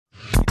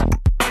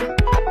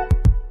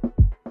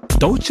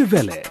Deutsche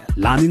Welle,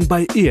 learning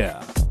by ear.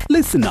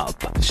 Listen up,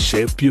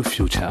 shape your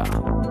future.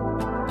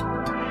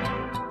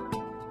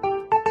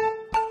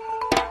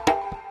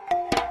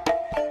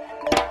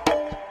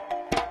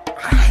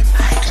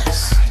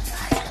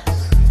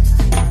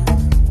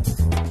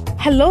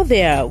 Hello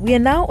there. We are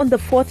now on the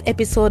 4th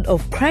episode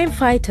of Crime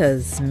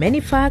Fighters,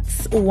 Many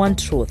Facts, One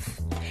Truth.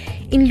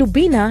 In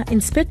Lubyna,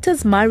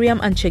 inspectors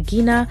Mariam and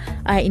Chagina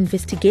are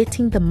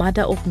investigating the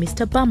murder of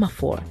Mr.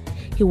 Bamafor.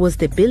 He was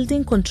the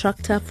building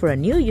contractor for a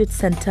new youth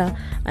center,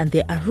 and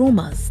there are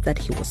rumors that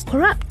he was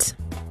corrupt.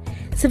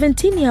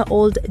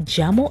 17-year-old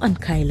Jammo and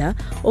Kayla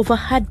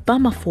overheard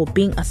Bamafor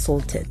being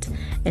assaulted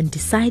and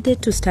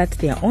decided to start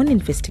their own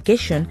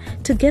investigation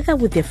together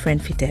with their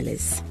friend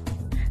Fidelis.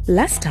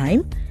 Last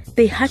time,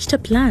 they hatched a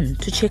plan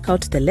to check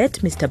out the late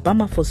Mr.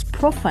 Bamafor's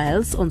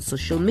profiles on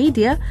social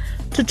media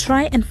to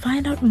try and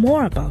find out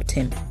more about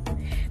him.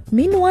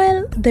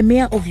 Meanwhile, the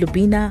mayor of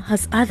Lubyna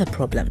has other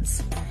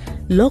problems.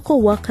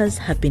 Local workers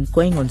have been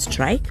going on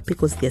strike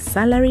because their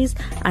salaries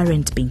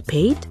aren't being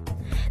paid.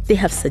 They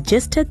have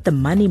suggested the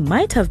money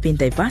might have been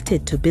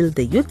diverted to build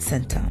the youth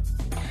center.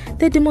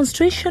 The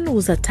demonstration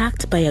was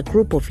attacked by a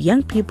group of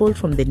young people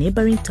from the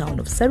neighboring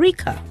town of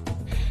Sarika.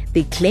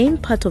 They claim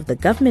part of the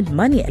government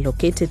money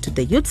allocated to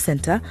the youth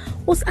center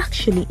was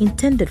actually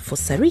intended for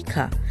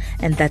Sarika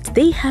and that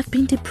they have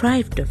been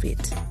deprived of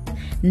it.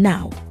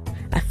 Now,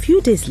 a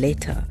few days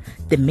later,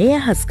 the mayor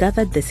has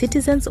gathered the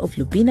citizens of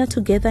Lubyna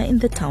together in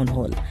the town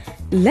hall.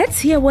 Let's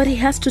hear what he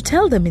has to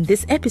tell them in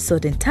this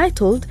episode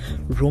entitled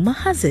Rumour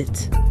Has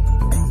It.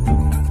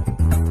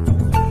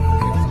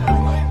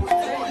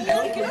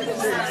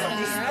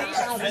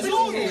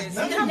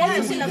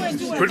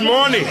 Good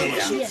morning.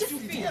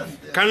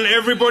 Can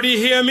everybody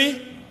hear me?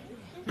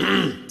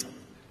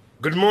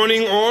 Good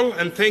morning all,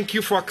 and thank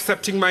you for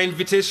accepting my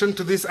invitation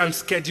to this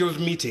unscheduled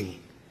meeting.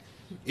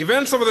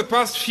 Events over the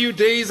past few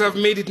days have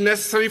made it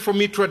necessary for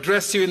me to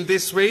address you in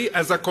this way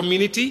as a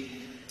community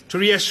to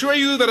reassure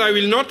you that I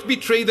will not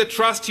betray the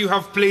trust you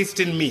have placed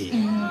in me.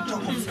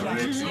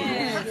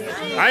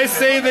 I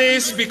say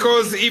this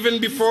because even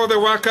before the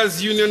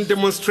workers' union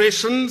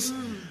demonstrations,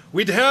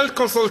 we'd held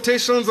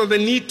consultations on the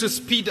need to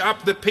speed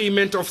up the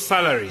payment of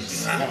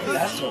salaries.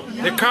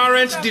 The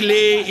current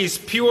delay is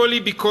purely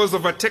because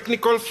of a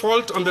technical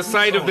fault on the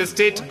side of the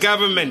state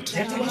government.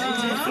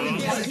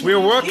 We are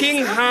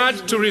working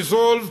hard to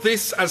resolve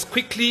this as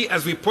quickly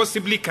as we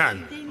possibly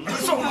can.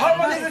 So how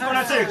long is it going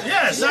to take?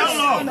 Yes,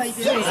 how long?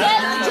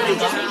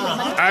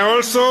 I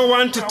also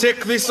want to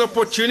take this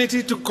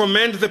opportunity to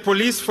commend the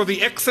police for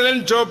the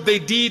excellent job they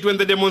did when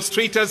the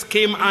demonstrators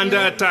came under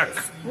attack.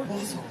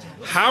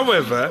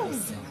 However,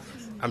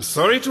 I'm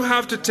sorry to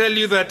have to tell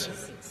you that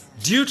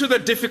due to the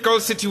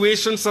difficult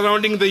situation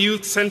surrounding the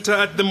youth center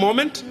at the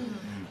moment,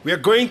 we are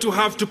going to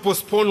have to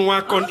postpone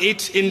work on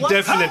it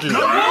indefinitely.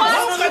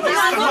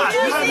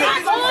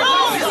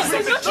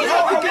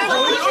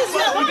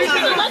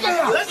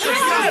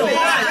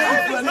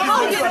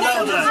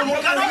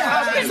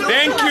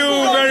 Thank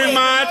you very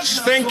much.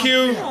 Thank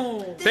you.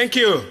 Thank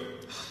you.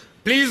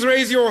 Please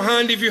raise your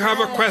hand if you have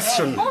a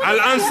question.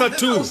 I'll answer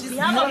too.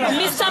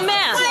 Mr.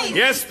 Mayor.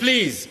 Yes,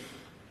 please.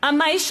 I'm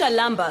Aisha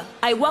Lamba.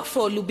 I work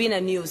for Lubyna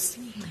News.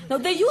 Now,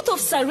 the youth of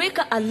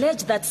Sarika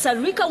allege that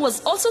Sarika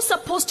was also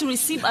supposed to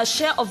receive a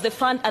share of the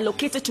fund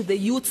allocated to the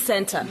youth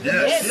center.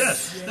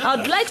 Yes.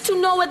 I'd like to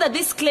know whether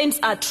these claims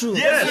are true.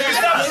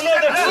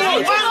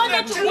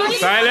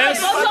 Silence.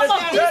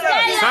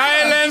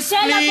 Silence,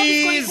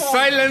 please.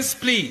 Silence,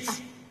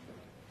 please.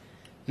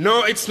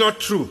 No, it's not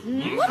true.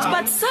 What?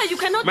 But sir, you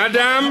cannot...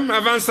 Madam,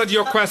 I've answered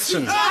your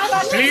question.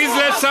 Please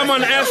let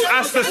someone else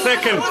ask the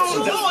second.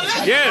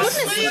 Yes,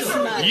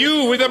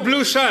 you with a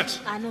blue shirt.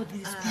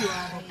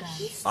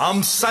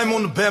 I'm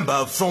Simon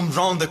Bemba from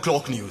Round the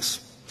Clock News.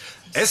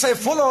 As I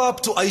follow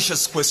up to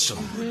Aisha's question,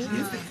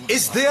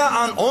 is there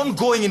an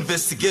ongoing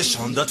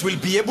investigation that will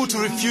be able to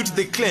refute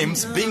the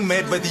claims being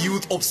made by the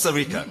youth of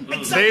Sarika?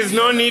 There is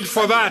no need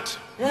for that.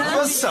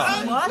 Yes, sir.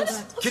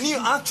 Can you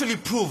actually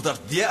prove that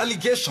their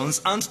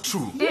allegations aren't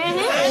true?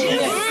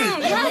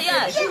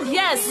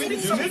 Yes.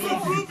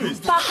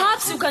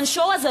 Perhaps you can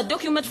show us a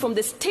document from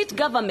the state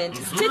government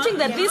stating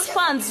that these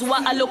funds were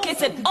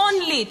allocated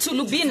only to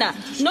Lubyna,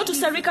 not to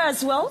Sarika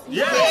as well?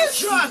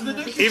 Yes.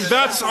 If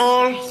that's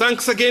all,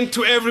 thanks again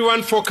to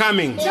everyone for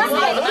coming. This is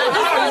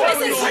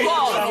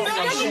wrong.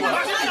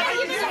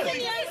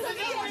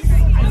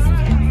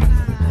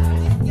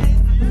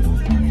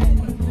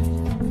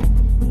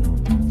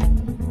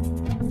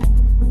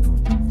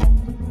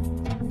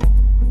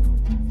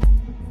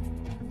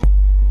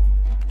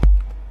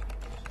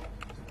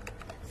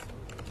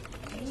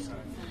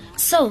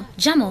 So,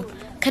 Jammo,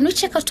 can we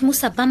check out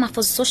Musa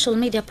Bamafor's social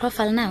media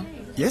profile now?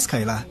 Yes,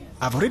 Kayla.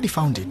 I've already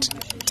found it.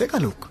 Take a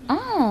look.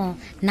 Oh,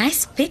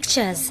 nice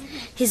pictures.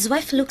 His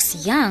wife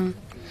looks young.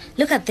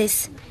 Look at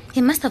this.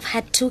 He must have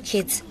had 2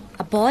 kids,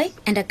 a boy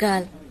and a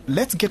girl.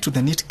 Let's get to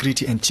the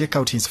nitty-gritty and check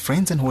out his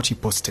friends and what he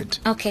posted.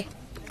 Okay.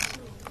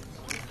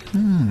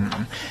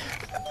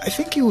 I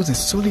think he was a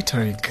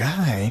solitary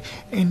guy.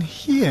 And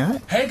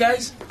here... Hey,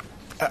 guys.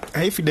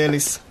 Hey,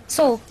 Fidelis.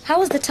 So, how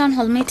was the town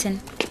hall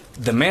meeting?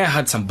 The mayor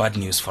had some bad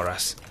news for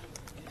us.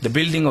 The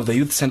building of the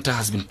youth center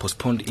has been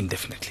postponed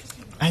indefinitely.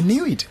 I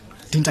knew it.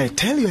 Didn't I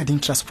tell you I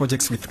didn't trust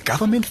projects with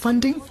government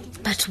funding?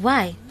 But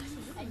why?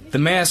 The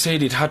mayor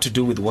said it had to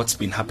do with what's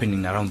been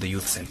happening around the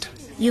youth center.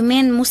 You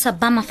mean Musa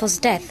Bamafo's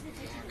death?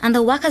 And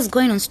the workers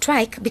going on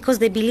strike because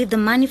they believe the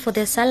money for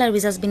their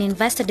salaries has been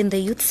invested in the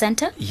youth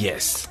center?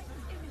 Yes.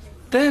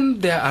 Then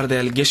there are the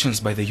allegations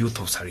by the youth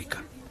of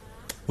Sarika.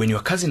 When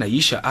your cousin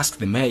Aisha asked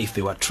the mayor if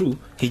they were true,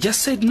 he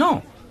just said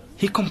no.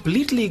 He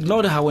completely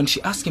ignored her when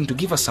she asked him to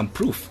give us some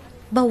proof.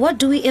 But what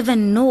do we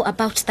even know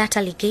about that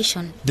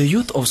allegation? The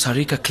youth of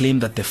Sarika claim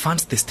that the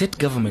funds the state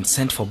government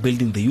sent for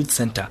building the youth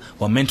center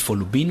were meant for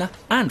Lubyna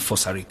and for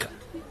Sarika,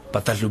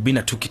 but that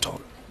Lubyna took it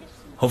all.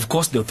 Of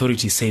course, the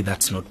authorities say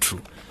that's not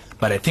true,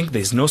 but I think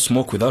there's no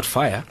smoke without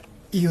fire.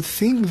 You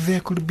think there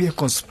could be a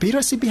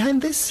conspiracy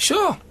behind this?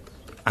 Sure.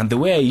 And the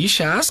way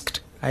Aisha asked,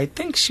 I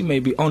think she may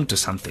be onto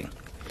something.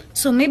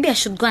 So maybe I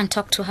should go and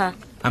talk to her.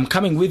 I'm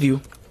coming with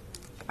you.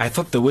 I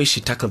thought the way she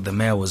tackled the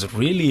mayor was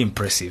really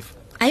impressive.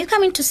 Are you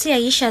coming to see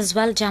Aisha as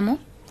well, Jammo?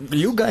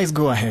 You guys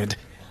go ahead.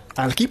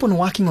 I'll keep on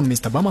working on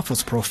Mr.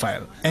 Bamafo's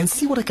profile and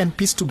see what I can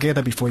piece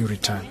together before you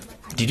return.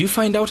 Did you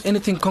find out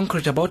anything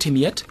concrete about him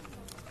yet?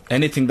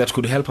 Anything that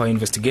could help our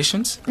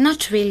investigations?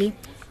 Not really.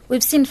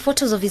 We've seen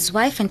photos of his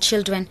wife and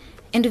children,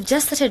 and we've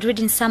just started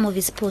reading some of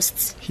his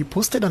posts. He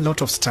posted a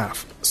lot of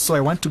stuff, so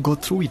I want to go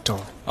through it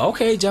all.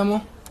 Okay,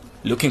 Jammo.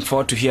 Looking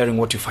forward to hearing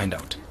what you find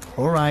out.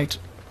 All right.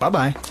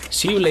 Bye-bye.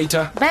 See you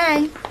later.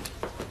 Bye.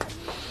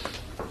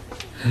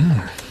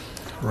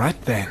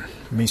 Right then,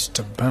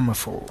 Mr.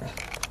 Bamafo.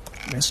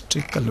 Let's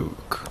take a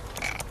look.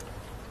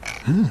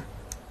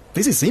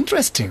 This is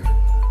interesting.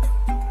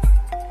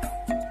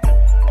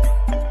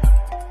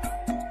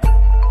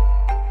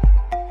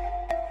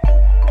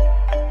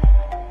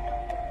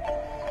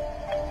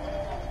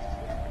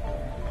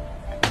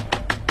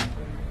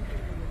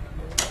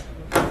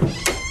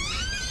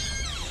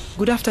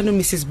 Good afternoon,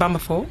 Mrs.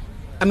 Bamafo.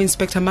 I'm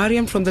Inspector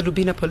Mariam from the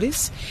Lubyna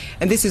Police,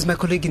 and this is my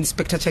colleague,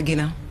 Inspector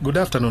Chagina. Good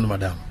afternoon,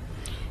 madam.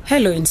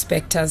 Hello,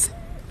 inspectors.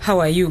 How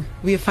are you?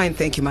 We are fine,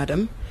 thank you,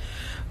 madam.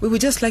 We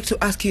would just like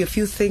to ask you a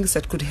few things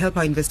that could help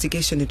our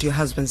investigation into your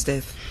husband's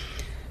death.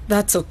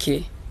 That's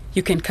okay.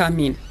 You can come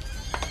in.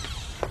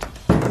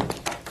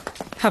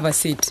 Have a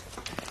seat.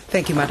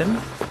 Thank you,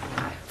 madam.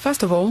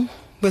 First of all,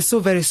 we're so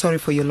very sorry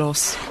for your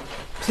loss.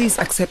 Please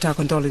accept our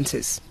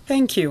condolences.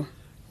 Thank you.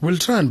 We'll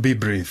try and be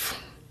brief.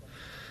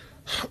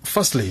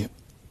 Firstly,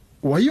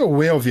 were you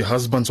aware of your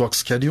husband's work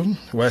schedule,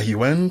 where he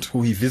went,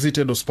 who he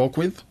visited or spoke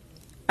with?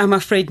 I'm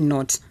afraid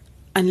not,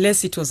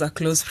 unless it was a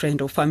close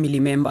friend or family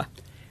member.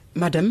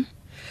 Madam,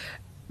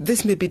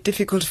 this may be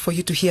difficult for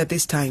you to hear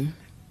this time,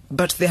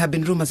 but there have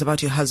been rumors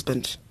about your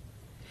husband.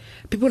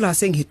 People are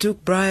saying he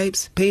took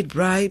bribes, paid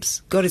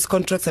bribes, got his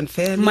contracts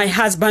unfairly. My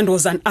husband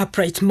was an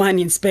upright man,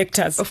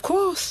 inspectors. Of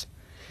course.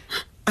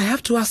 I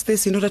have to ask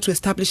this in order to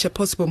establish a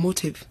possible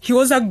motive. He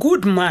was a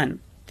good man.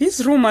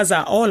 These rumors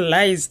are all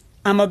lies.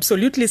 I'm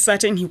absolutely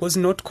certain he was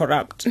not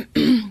corrupt.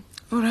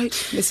 All right,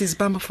 Mrs.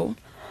 Bamafo.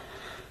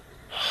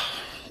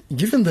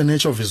 Given the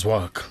nature of his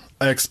work,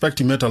 I expect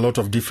he met a lot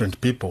of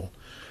different people.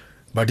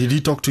 But did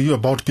he talk to you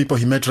about people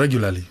he met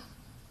regularly?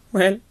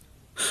 Well,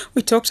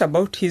 we talked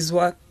about his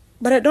work,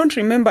 but I don't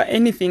remember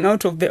anything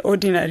out of the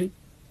ordinary.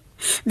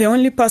 The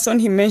only person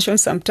he mentioned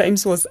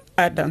sometimes was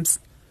Adams.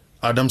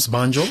 Adams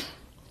Banjo,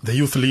 the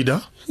youth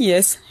leader?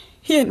 Yes,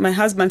 he and my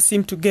husband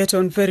seemed to get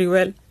on very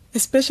well,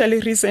 especially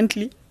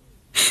recently.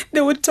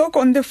 They would talk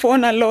on the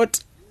phone a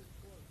lot.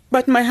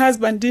 But my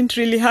husband didn't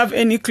really have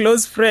any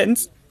close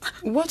friends.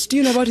 What do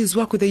you know about his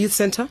work with the youth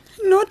center?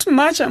 Not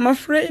much, I'm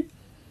afraid.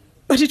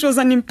 But it was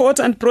an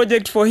important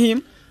project for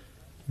him.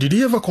 Did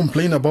he ever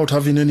complain about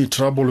having any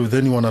trouble with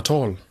anyone at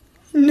all?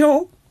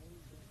 No.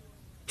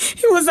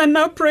 He was an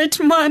upright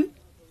man,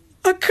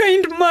 a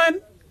kind man.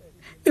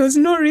 There was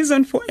no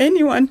reason for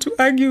anyone to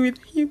argue with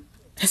him,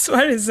 as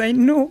far as I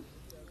know.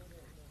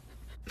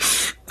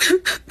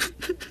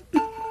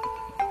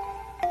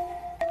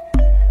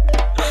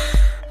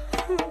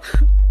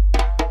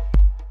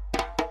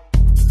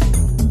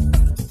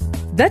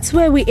 That's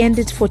where we end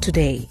it for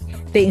today.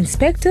 The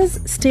inspectors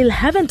still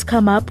haven't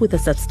come up with a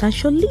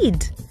substantial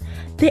lead.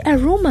 There are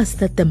rumors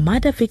that the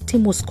murder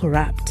victim was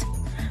corrupt,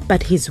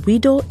 but his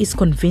widow is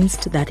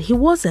convinced that he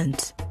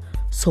wasn't.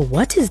 So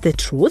what is the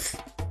truth?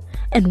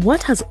 And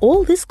what has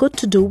all this got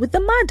to do with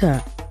the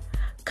murder?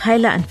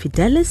 Kayla and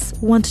Fidelis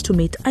want to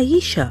meet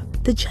Aisha,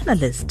 the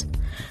journalist.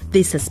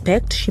 They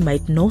suspect she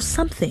might know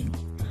something.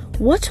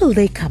 What will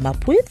they come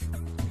up with?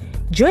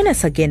 Join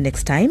us again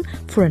next time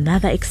for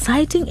another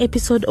exciting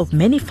episode of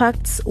Many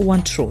Facts,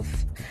 One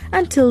Truth.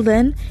 Until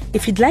then,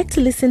 if you'd like to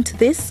listen to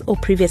this or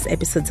previous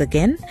episodes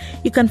again,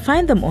 you can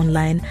find them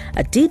online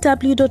at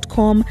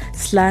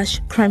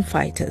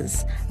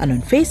dw.com/crimefighters and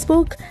on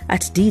Facebook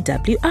at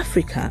DW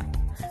Africa.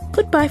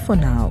 Goodbye for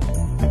now.